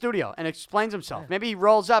comes in the studio and explains himself. Yeah. Maybe he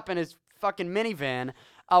rolls up in his fucking minivan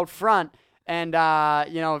out front and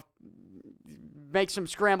makes some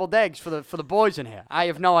scrambled eggs for the boys in here. I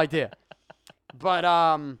have no idea. But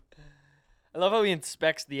I love how he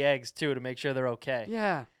inspects the eggs too to make sure they're okay.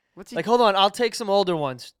 Yeah. What's he hold on? I'll take some older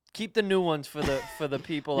ones. Keep the new ones for the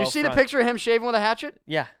people. You see the picture of him shaving with a hatchet?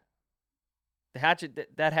 Yeah. The hatchet.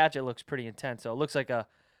 That hatchet looks pretty intense. So it looks like a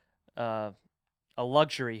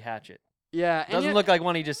luxury hatchet. Yeah. It doesn't look like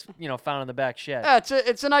one he just found in the back shed. Yeah,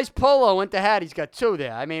 it's a nice polo with the hat. He's got two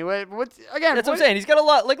there. I mean, what again? That's what I'm saying. He's got a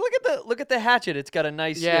lot. Like look at the hatchet. It's got a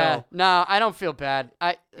nice. Yeah. No, I don't feel bad.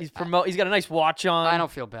 He's got a nice watch on. I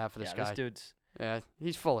don't feel bad for this guy. This dude's. Yeah,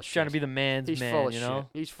 he's full of shit. Trying to be the man's man, full of shit.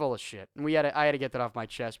 He's full of shit. And I had to get that off my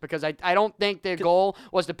chest because I don't think their goal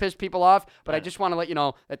was to piss people off, but I just want to let you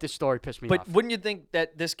know that this story pissed me off. But wouldn't you think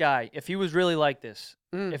that this guy, if he was really like this,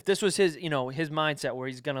 if this was his, his mindset where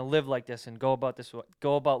he's going to live like this and go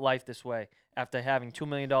about life this way after having $2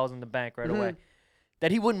 million in the bank right away,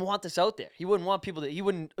 that he wouldn't want this out there. He wouldn't want people he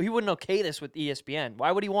wouldn't okay this with ESPN.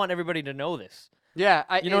 Why would he want everybody to know this? Yeah,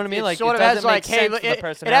 you know what I mean? Like sort it of has like hey,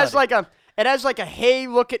 it has like a hey,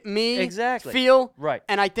 look at me feel. Right.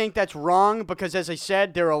 And I think that's wrong because, as I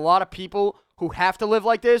said, there are a lot of people who have to live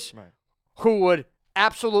like this who would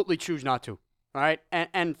absolutely choose not to. All right?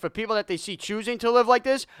 And for people that they see choosing to live like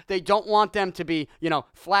this, they don't want them to be,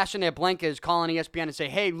 flashing their blinkers, calling ESPN and say,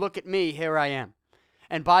 hey, look at me, here I am.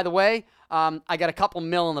 And by the way, I got a couple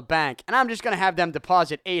mil in the bank, and I'm just gonna have them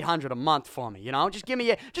deposit $800 a month for me. Just give me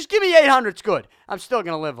 $800. It's good. I'm still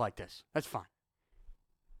gonna live like this. That's fine.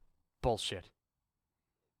 Bullshit.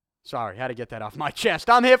 Sorry, had to get that off my chest.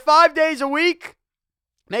 I'm here 5 days a week.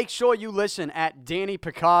 Make sure you listen at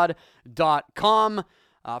DannyPicard.com.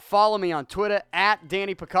 Follow me on Twitter at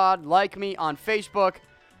DannyPicard. Like me on Facebook.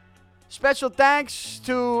 Special thanks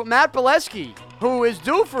to Matt Beleskey, who is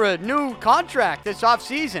due for a new contract this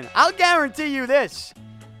offseason. I'll guarantee you this.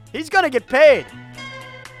 He's going to get paid.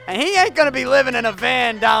 And he ain't going to be living in a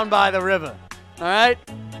van down by the river. All right?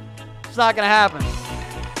 It's not going to happen.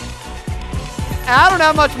 And I don't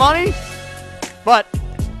have much money, but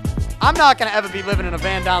I'm not going to ever be living in a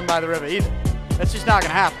van down by the river either. That's just not going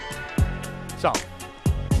to happen. So,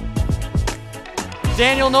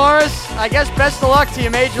 Daniel Norris, I guess best of luck to your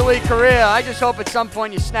Major League career. I just hope at some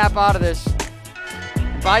point you snap out of this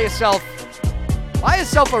Buy yourself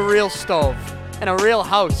a real stove and a real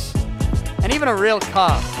house and even a real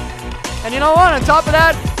car. And you know what? On top of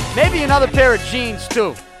that, maybe another pair of jeans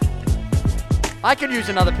too. I could use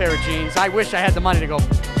another pair of jeans. I wish I had the money to go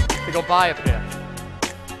buy a pair.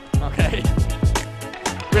 Okay?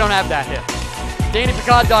 We don't have that here.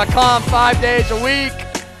 DannyPicard.com, 5 days a week.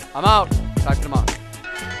 I'm out. Talk to you tomorrow.